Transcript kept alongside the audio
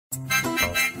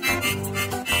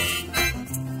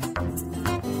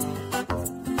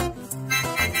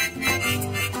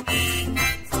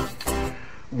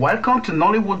Welcome to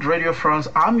Nollywood Radio France.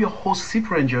 I'm your host,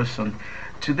 Cyprian Johnson.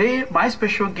 Today, my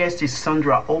special guest is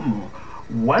Sandra Omo.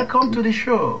 Welcome to the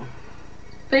show.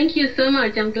 Thank you so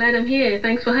much. I'm glad I'm here.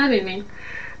 Thanks for having me.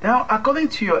 Now, according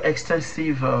to your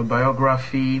extensive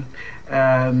biography,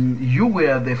 you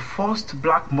were the first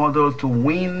black model to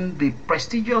win the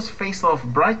prestigious Face of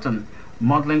Brighton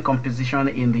modeling competition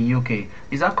in the UK.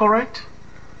 Is that correct?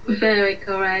 Very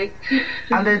correct.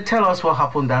 And then tell us what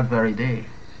happened that very day.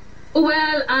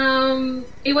 Well,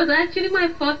 it was actually my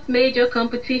first major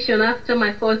competition after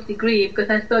my first degree, because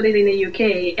I studied in the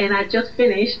UK and I just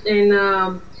finished, and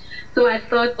so I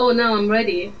thought, oh, now I'm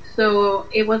ready. So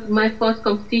it was my first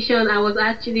competition. I was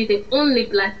actually the only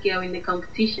black girl in the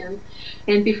competition,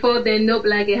 and before then no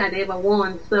black girl had ever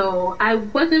won, so I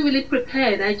wasn't really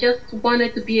prepared. I just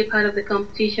wanted to be a part of the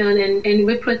competition and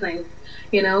represent,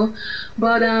 you know.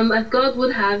 But as God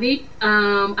would have it,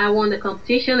 I won the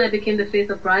competition. I became the Face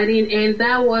of Brighton, and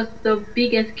that was the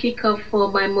biggest kickoff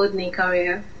for my modeling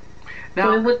career.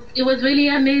 Now, so it was really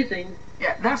amazing.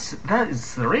 Yeah, that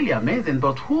is really amazing.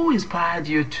 But who inspired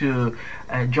you to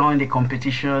join the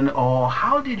competition, or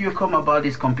how did you come about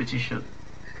this competition?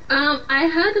 I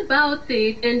heard about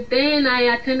it, and then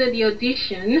I attended the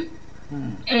audition.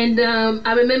 And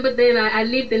I remember then I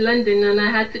lived in London, and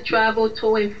I had to travel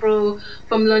to and fro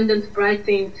from London to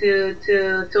Brighton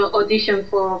to audition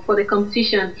for the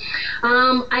competition.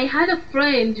 I had a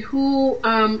friend who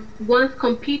once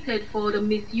competed for the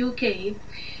Miss UK,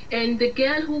 and the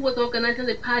girl who was organizing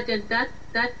the pageant that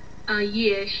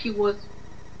year, she was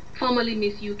formerly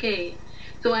Miss UK.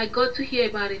 So I got to hear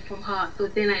about it from her. So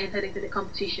then I entered into the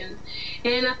competition.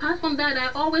 And apart from that, I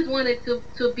always wanted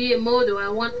to be a model. I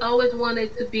always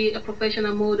wanted to be a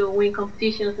professional model, win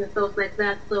competitions and stuff like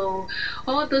that. So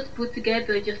all those put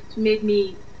together just made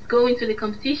me go into the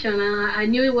competition. And I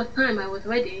knew it was time. I was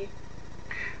ready.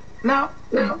 Now,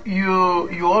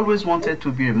 you always wanted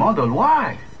to be a model.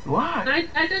 Why? Why?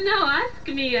 I don't know. Ask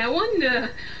me. I wonder.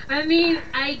 I mean,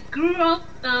 I grew up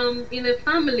in a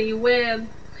family where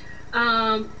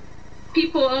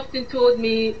people often told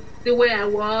me the way I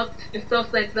walked and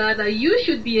stuff like that you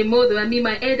should be a model. I mean,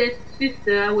 my eldest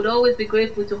sister, I would always be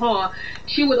grateful to her.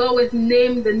 She would always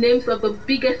name the names of the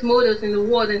biggest models in the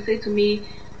world and say to me,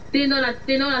 they're not as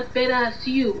better as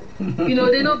you. You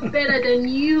know, they're not better than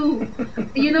you.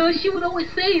 You know, she would always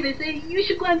say, they say, you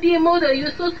should go and be a model.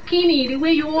 You're so skinny the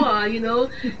way you are, you know.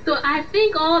 So I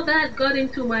think all that got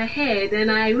into my head,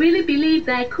 and I really believed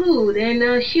I could,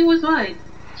 and she was right.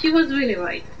 She was really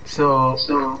right. So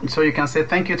you can say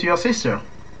thank you to your sister.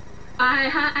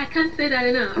 I can't say that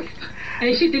enough.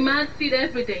 And she demands it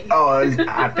every day. Oh,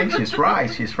 I think she's right.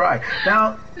 She's right.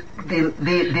 Now,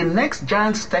 the next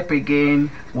giant step again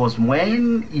was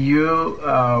when you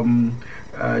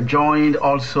joined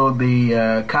also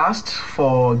the cast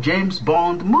for James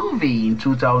Bond movie in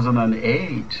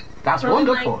 2008. That's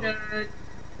wonderful. My God.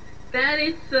 That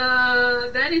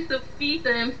is a feat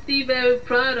I am still very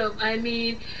proud of. I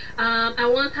mean, I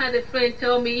once had a friend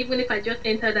tell me, even if I just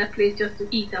entered that place just to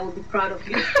eat, I would be proud of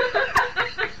you.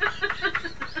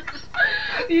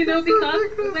 You know, because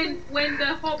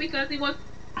because it was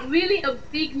really a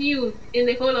big news in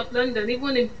the whole of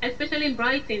London, especially in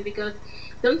Brighton, because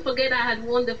don't forget I had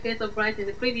won the Face of Brighton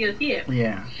the previous year.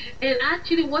 Yeah. And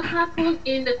actually, what happened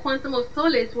in the Quantum of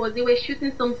Solace was they were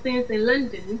shooting some scenes in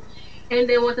London, and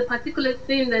there was a particular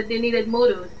scene that they needed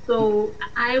models. So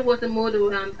I was a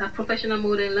model, a professional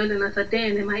model in London as a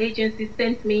then, and my agency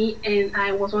sent me, and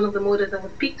I was one of the models that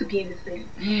was picked to be in the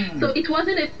scene. So it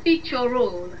wasn't a feature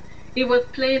role. It was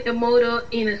playing a model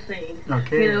in a scene.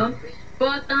 Okay. You know?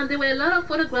 But there were a lot of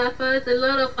photographers, a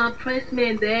lot of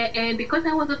pressmen there, and because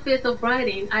I was a Face of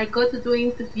Brighton, I got to do an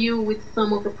interview with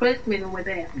some of the pressmen who were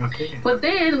there. Okay. But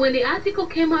then when the article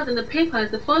came out in the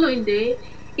papers the following day,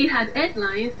 it had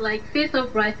headlines like Face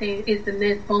of Brighton is the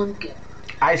next Bond girl.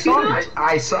 I saw it.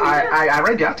 I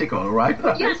read the article, right?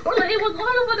 Yes, so it was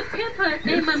all over the papers,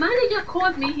 and my manager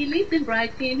called me. He lives in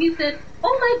Brighton. He said,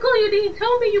 "Oh my God, you didn't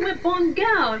tell me you were Bond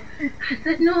girl." I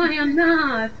said, "No, I am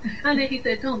not." And then he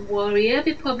said, "Don't worry,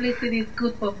 every publicity is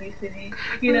good publicity,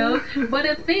 you know." But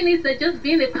the thing is that just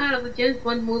being a part of the James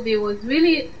Bond movie was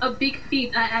really a big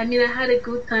feat. I mean, I had a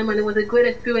good time, and it was a great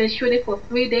experience shooting for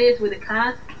 3 days with the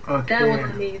cast. Okay. That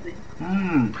was amazing.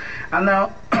 And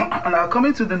now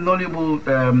coming to the Nollywood,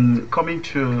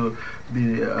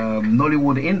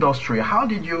 Nollywood industry. How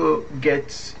did you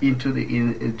get into the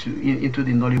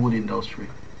Nollywood industry?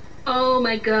 Oh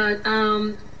my God,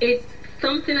 it's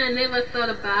something I never thought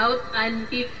about. And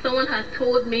if someone had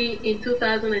told me in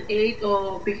 2008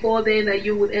 or before then that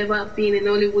you would ever be in a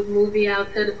Nollywood movie, I'll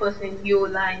tell the person you're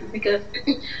lying, because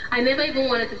I never even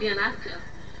wanted to be an actor.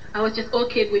 I was just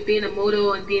okay with being a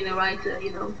model and being a writer,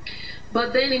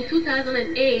 But then in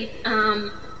 2008,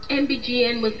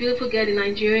 MBGN, Most Beautiful Girl in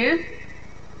Nigeria,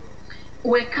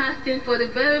 were casting for the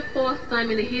very first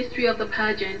time in the history of the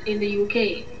pageant in the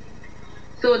UK.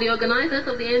 So the organizers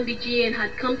of the MBGN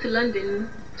had come to London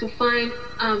to find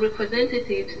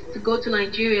representatives to go to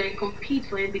Nigeria and compete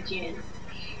for MBGN.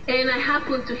 And I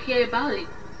happened to hear about it.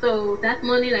 So that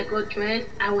morning I got dressed,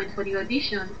 I went for the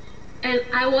audition. And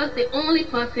I was the only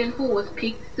person who was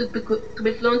picked to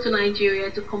be flown to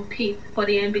Nigeria to compete for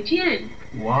the MBGN.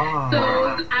 Wow. So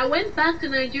I went back to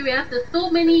Nigeria after so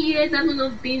many years. I've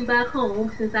not been back home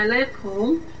since I left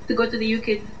home to go to the UK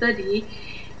to study.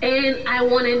 And I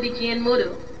won MBGN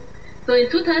model. So in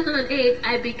 2008,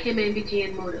 I became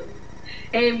MBGN model.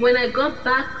 And when I got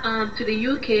back to the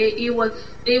UK, it was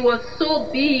so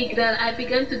big that I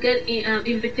began to get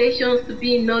invitations to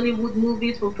be in Nollywood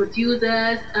movies from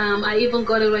producers. I even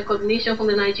got a recognition from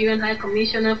the Nigerian High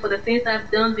Commissioner for the things I've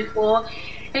done before.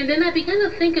 And then I began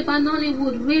to think about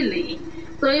Nollywood really.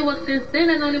 So it was since then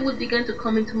that Nollywood began to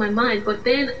come into my mind. But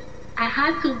then I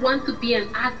had to want to be an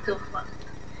actor first.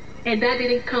 And that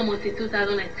didn't come until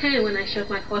 2010 when I shot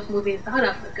my first movie in South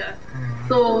Africa.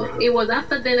 So it was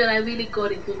after then that I really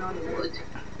got into Nollywood.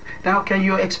 Now, can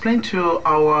you explain to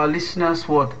our listeners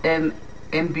what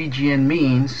MBGN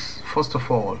means, first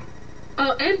of all?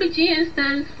 MBGN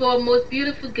stands for Most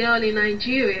Beautiful Girl in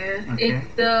Nigeria. Okay.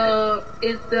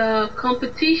 It's the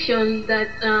competition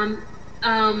that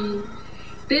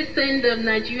they send the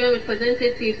Nigerian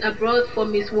representatives abroad for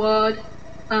Miss World,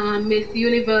 Miss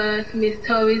Universe, Miss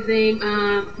Tourism,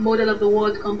 Model of the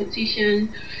World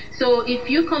competition. So if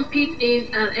you compete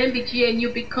in MBGN,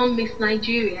 you become Miss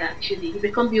Nigeria actually. You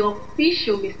become the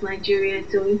official Miss Nigeria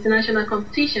to international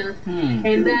competitions.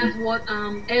 And that's what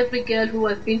every girl who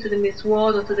has been to the Miss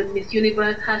World or to the Miss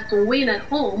Universe has to win at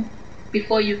home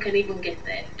before you can even get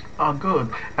there. Oh, good.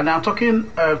 And now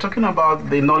talking about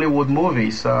the Nollywood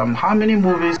movies, how many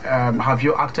movies have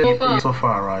you acted in so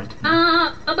far, right?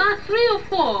 About 3 or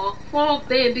 4 of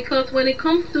them, because when it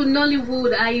comes to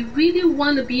Nollywood, I really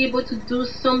want to be able to do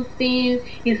something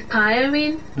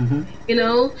inspiring,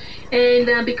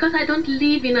 and because I don't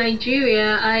live in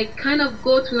Nigeria, I kind of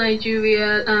go to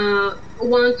Nigeria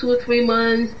 1, 2, 3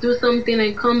 months, do something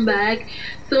and come back.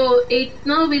 So it's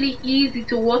not really easy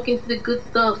to walk into the good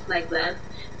stuff like that.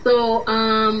 So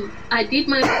I did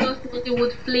my first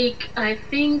Nollywood flick, I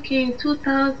think in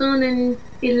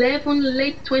 2011,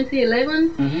 late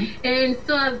 2011, and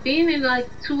so I've been in like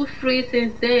 2, 3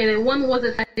 since then. And one was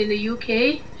a in the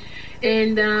UK,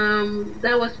 and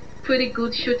that was pretty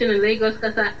good shooting in Lagos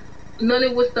because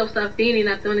Nollywood stuff I've been in,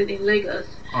 I've done it in Lagos.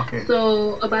 Okay.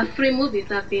 So about 3 movies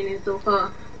I've been in so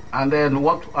far. And then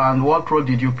what role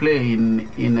did you play in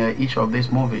each of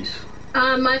these movies?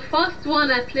 My first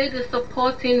one, I played a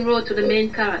supporting role to the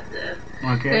main character.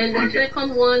 Okay. And the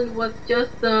second one was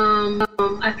just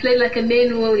I played like a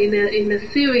main role in a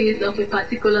series of an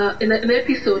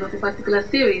episode of a particular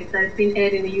series that has been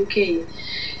aired in the UK.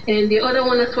 And the other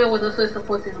one as well was also a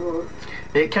supporting role.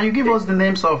 Can you give us the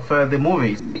names of the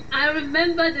movies? I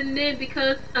remember the name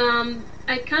because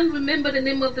I can't remember the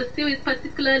name of the series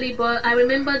particularly, but I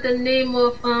remember the name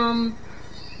of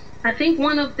I think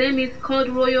one of them is called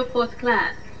Royal First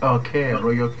Class. Okay,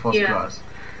 Royal First Class.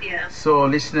 Yeah. So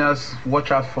listeners, watch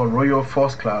out for Royal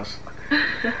First Class.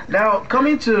 Now,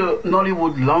 coming to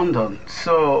Nollywood London.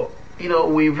 So,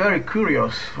 we're very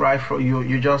curious, right? For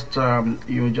you just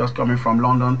coming from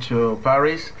London to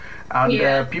Paris,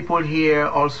 and people here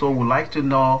also would like to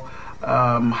know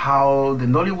how the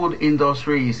Nollywood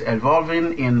industry is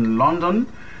evolving in London.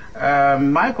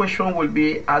 My question will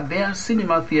be, are there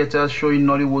cinema theaters showing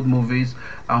Nollywood movies,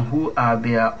 and who are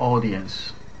their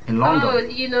audience in London?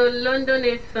 Oh, London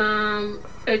is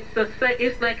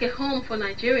it's like a home for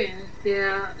Nigerians.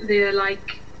 They're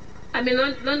like,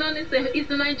 London is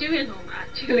a Nigerian home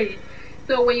actually.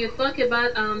 So when you talk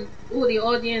about who the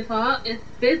audience are, it's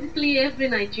basically every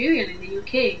Nigerian in the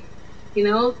UK,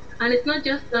 and it's not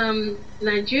just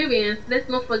Nigerians. Let's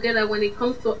not forget that when it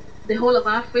comes to the whole of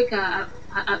Africa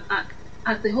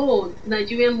as a whole,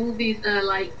 Nigerian movies are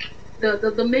like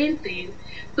the main thing.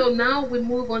 So now we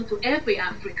move on to every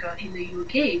Africa in the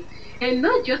UK, and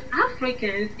not just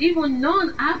Africans, even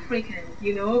non-Africans,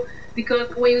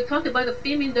 because when you talk about the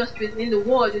film industries in the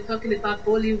world, you're talking about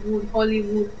Bollywood,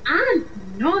 Hollywood, and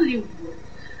Nollywood.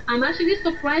 I'm actually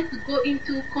surprised to go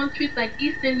into countries like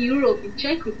Eastern Europe, in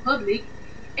Czech Republic,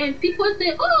 and people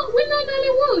say, "Oh, we know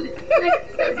Nollywood."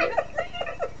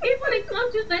 Even in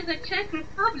countries like the Czech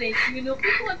Republic, people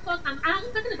are talking. I'm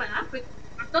talking about Africa.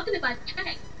 I'm talking about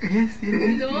Czech. Yes.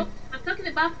 I'm talking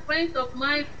about have friends of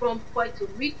mine from Puerto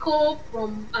Rico,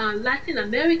 from Latin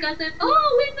America said, oh,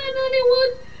 we're not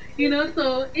Nollywood. You know,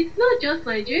 so it's not just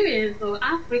Nigerians or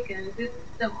Africans, it's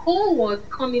the whole world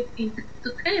coming into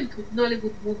terms with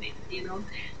Nollywood movies, you know.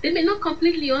 They may not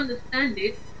completely understand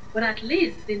it, but at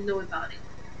least they know about it.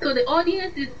 So the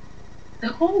audience is the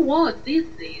whole world these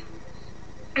days.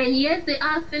 And yes, there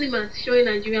are cinemas showing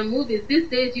Nigerian movies. These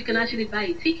days you can actually buy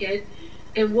a ticket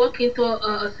and walk into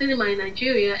a cinema in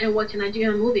Nigeria and watch a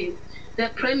Nigerian movie. There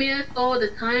are premieres all the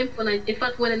time. In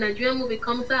fact, when a Nigerian movie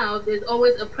comes out, there's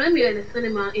always a premiere in a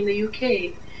cinema in the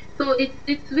UK. So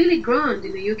it's really grand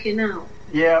in the UK now.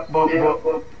 Yeah, but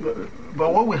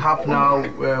what we have now,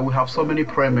 we have so many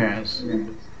premieres.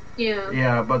 Yeah.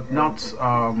 Yeah, but not.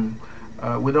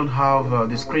 We don't have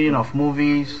the screening of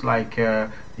movies like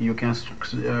you can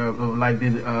like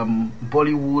the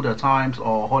Bollywood at times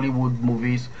or Hollywood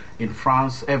movies in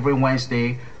France. Every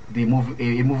Wednesday, a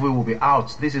movie will be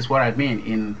out. This is what I mean.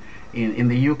 In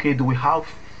the UK, do we have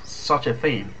such a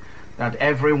thing that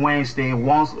every Wednesday,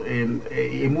 once a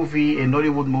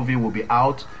Nollywood movie will be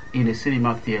out in a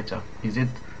cinema theater? Is it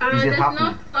there's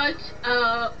happening? not such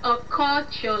a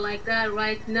culture like that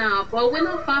right now, but we're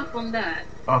not far from that.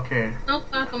 Okay. Not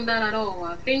far from that at all.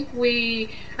 I think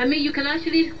you can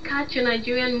actually catch a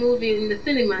Nigerian movie in the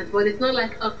cinemas, but it's not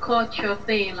like a culture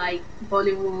thing like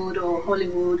Bollywood or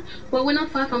Hollywood. But we're not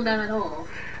far from that at all.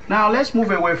 Now let's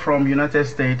move away from United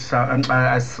States.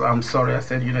 I'm sorry, I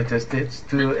said United States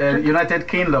to United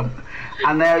Kingdom,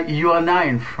 and you are now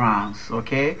in France.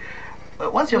 Okay.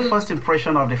 What's your first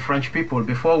impression of the French people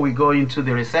before we go into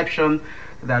the reception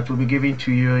that will be given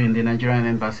to you in the Nigerian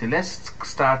embassy? Let's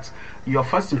start your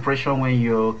first impression when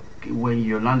you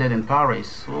landed in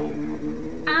Paris. Prior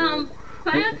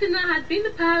to that, I had been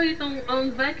to Paris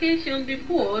on vacation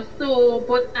before,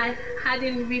 but I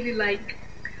hadn't really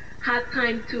had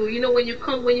time to,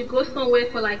 when you go somewhere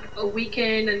for like a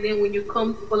weekend and then when you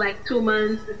come for like 2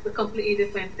 months, it's a completely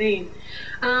different thing.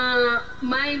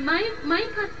 My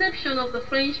perception of the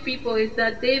French people is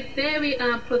that they're very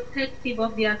protective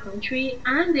of their country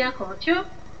and their culture.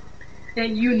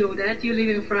 And you know that, you live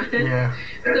in France. Yeah.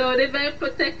 So they're very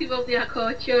protective of their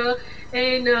culture,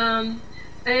 and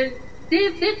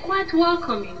they're quite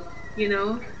welcoming,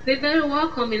 They're very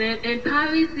welcoming, and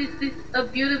Paris is a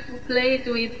beautiful place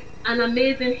with an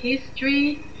amazing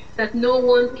history that no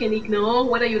one can ignore,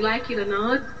 whether you like it or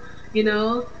not,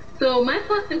 So my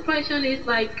first impression is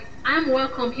I'm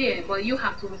welcome here, but you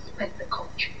have to respect the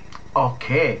culture.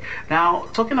 Okay. Now,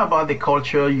 talking about the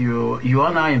culture, you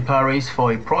are now in Paris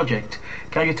for a project.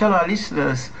 Can you tell our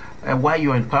listeners why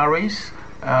you're in Paris,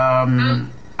 and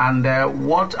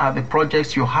what are the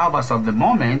projects you have as of the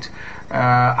moment,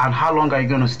 and how long are you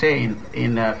going to stay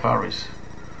in Paris?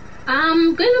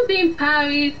 I'm going to be in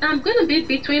Paris. I'm going to be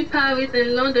between Paris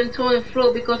and London to and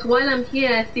fro because while I'm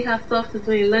here, I still have stuff to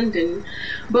do in London.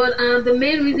 But the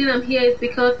main reason I'm here is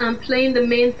because I'm playing the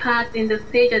main part in the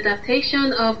stage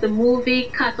adaptation of the movie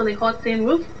Cat on a Hot Tin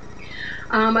Roof.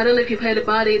 I don't know if you've heard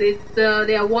about it. It's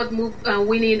the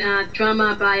award-winning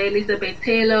drama by Elizabeth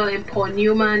Taylor and Paul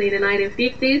Newman in the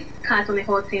 1950s, Cat on a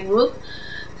Hot Tin Roof.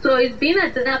 So it's been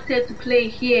adapted to play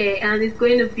here, and it's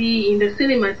going to be in the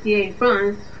cinemas here in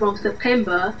France from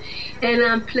September. And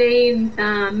I'm playing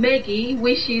Maggie,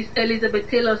 which is Elizabeth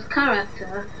Taylor's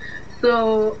character.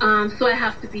 So I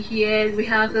have to be here.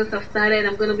 Rehearsals have started.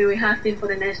 I'm going to be rehearsing for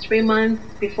the next 3 months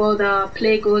before the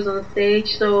play goes on stage.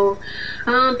 So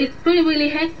it's really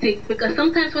hectic because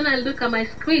sometimes when I look at my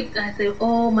script, I say,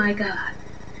 oh my God,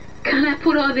 can I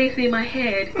put all this in my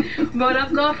head? But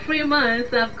I've got 3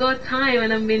 months, I've got time,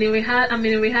 and I'm in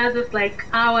rehearsals like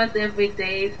hours every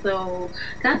day. So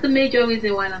that's the major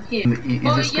reason why I'm here. Is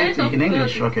the script in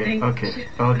English? Okay.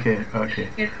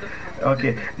 Yes,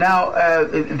 okay. Now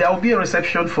there will be a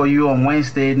reception for you on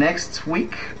Wednesday next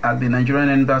week at the Nigerian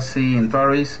Embassy in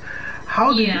Paris.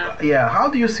 How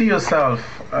do you see yourself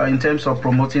in terms of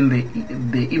promoting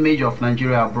the image of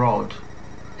Nigeria abroad?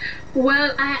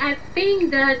 Well, I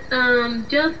think that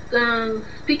just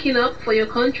speaking up for your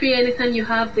country anytime you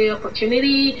have the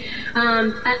opportunity.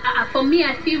 For me,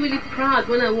 I feel really proud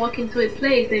when I walk into a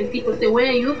place and people say, "Where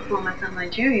are you from?" I say, "I'm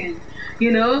Nigerian."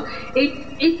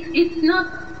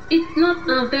 It's not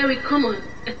very common,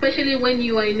 especially when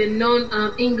you are in a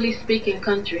non-English speaking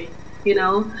country.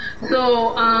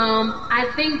 So I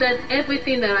think that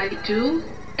everything that I do,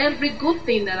 every good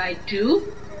thing that I do,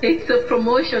 it's a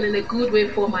promotion in a good way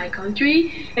for my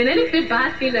country, and anything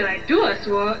bad thing that I do as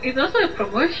well is also a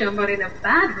promotion, but in a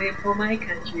bad way for my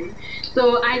country.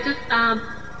 So I just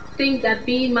think that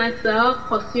being myself,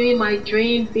 pursuing my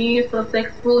dream, being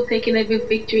successful, taking every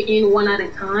victory in one at a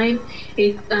time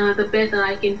is the best that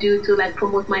I can do to like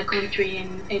promote my country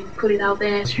and put it out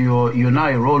there. You're now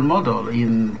a role model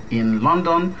in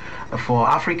London for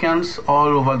Africans all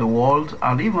over the world,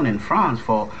 and even in France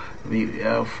for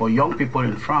young people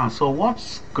in France. So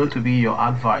what's going to be your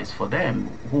advice for them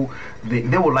who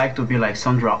they would like to be like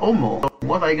Sandra Omo?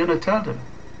 What are you going to tell them?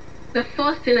 The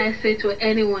first thing I say to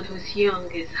anyone who's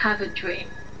young is have a dream.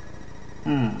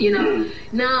 You know,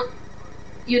 now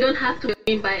you don't have to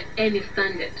dream by any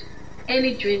standard.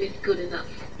 Any dream is good enough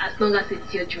as long as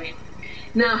it's your dream.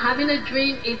 Now, having a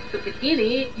dream is the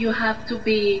beginning. You have to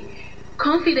be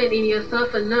confident in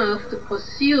yourself enough to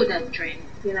pursue that dream.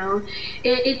 You know,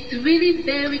 it's really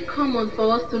very common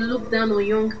for us to look down on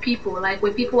young people. Like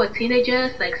when people are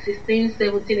teenagers, like 16,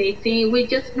 17, 18, we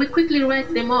quickly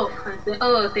write them off and say,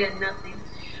 oh, they're nothing.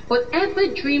 But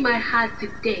every dream I had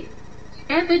today,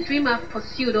 every dream I've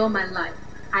pursued all my life,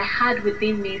 I had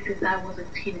within me since I was a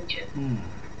teenager.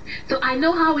 So I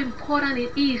know how important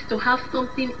it is to have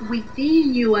something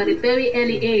within you at a very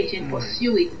early age and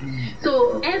pursue it.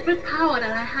 So every power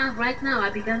that I have right now,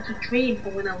 I began to dream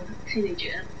from when I was a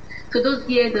teenager. So those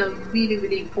years are really,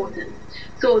 really important.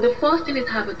 So the first thing is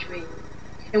have a dream.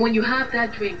 And when you have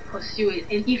that dream, pursue it.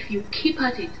 And if you keep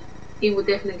at it, it will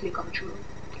definitely come true.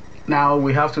 Now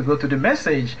we have to go to the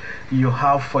message you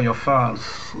have for your fans.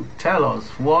 Tell us,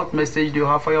 what message do you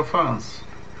have for your fans?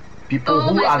 People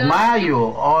who admire you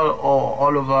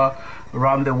all over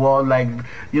around the world, like,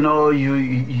 you know,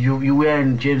 you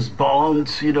wearing James Bond,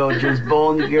 you know, James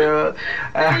Bond girl.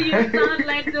 You sound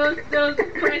like those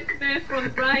presidents from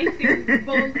Brighton,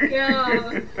 Bond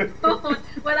girl.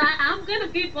 Well, I'm gonna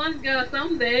be Bond girl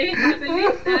someday. I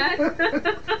believe that.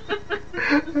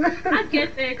 I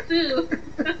get there too.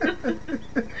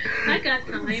 I got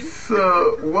time.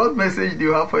 So, what message do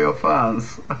you have for your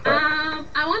fans?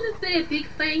 I want to say a big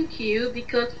thank you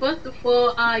because first of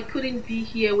all, I couldn't be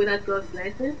here without God's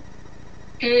blessing,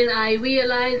 and I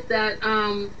realized that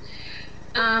I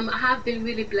have been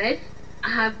really blessed. I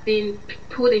have been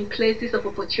put in places of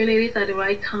opportunities at the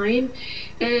right time,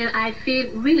 and I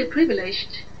feel really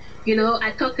privileged. You know,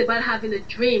 I talked about having a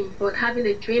dream, but having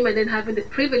a dream and then having the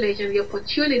privilege and the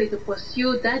opportunity to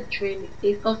pursue that dream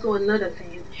is also another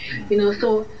thing. You know,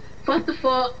 so first of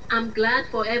all, I'm glad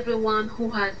for everyone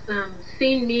who has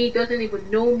seen me, doesn't even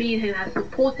know me, and has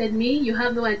supported me. You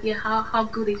have no idea how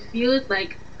good it feels.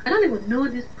 Like, I don't even know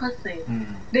this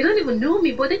person. They don't even know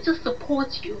me, but they just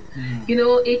support you. You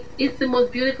know, it's the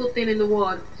most beautiful thing in the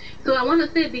world. So I want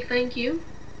to say a big thank you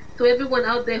to everyone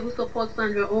out there who supports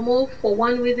Sandra Omo for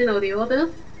one reason or the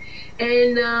other.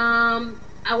 And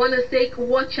I want to say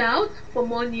watch out for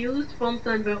more news from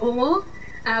Sandra Omo.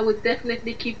 I would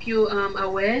definitely keep you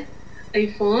aware,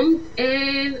 informed.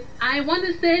 And I want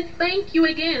to say thank you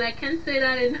again. I can't say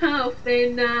that enough.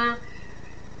 And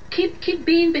keep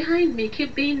being behind me,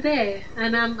 keep being there.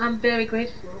 And I'm very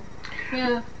grateful.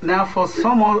 Yeah. Now, for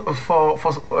some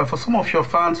of your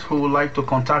fans who would like to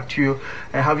contact you,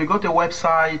 have you got a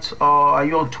website or are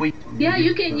you on Twitter? Yeah,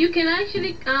 you can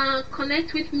actually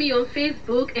connect with me on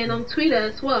Facebook and on Twitter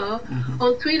as well.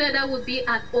 On Twitter, that would be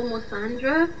at Omo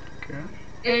Sandra. Okay.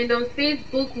 And on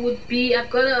Facebook would be,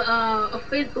 I've got a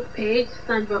Facebook page,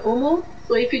 Sandra Omo.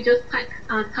 So if you just type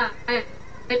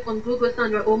on Google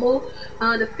Sandra Omo,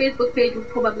 the Facebook page will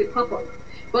probably pop up.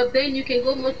 But then you can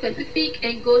go more specific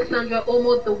and go Sandra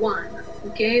Omo the One.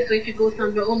 Okay, so if you go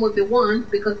Sandra Omo the One,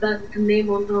 because that's the name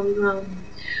on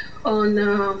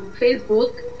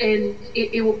Facebook, and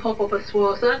it will pop up as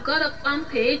well. So I've got a fan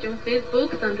page on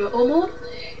Facebook, Sandra Omo,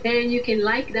 and you can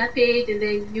like that page, and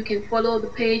then you can follow the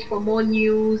page for more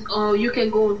news, or you can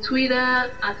go on Twitter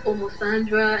at Omo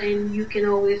Sandra, and you can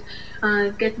always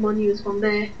get more news from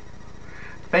there.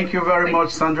 Thank you very much,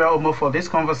 Sandra Omo, for this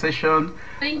conversation.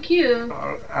 Thank you.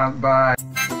 Bye.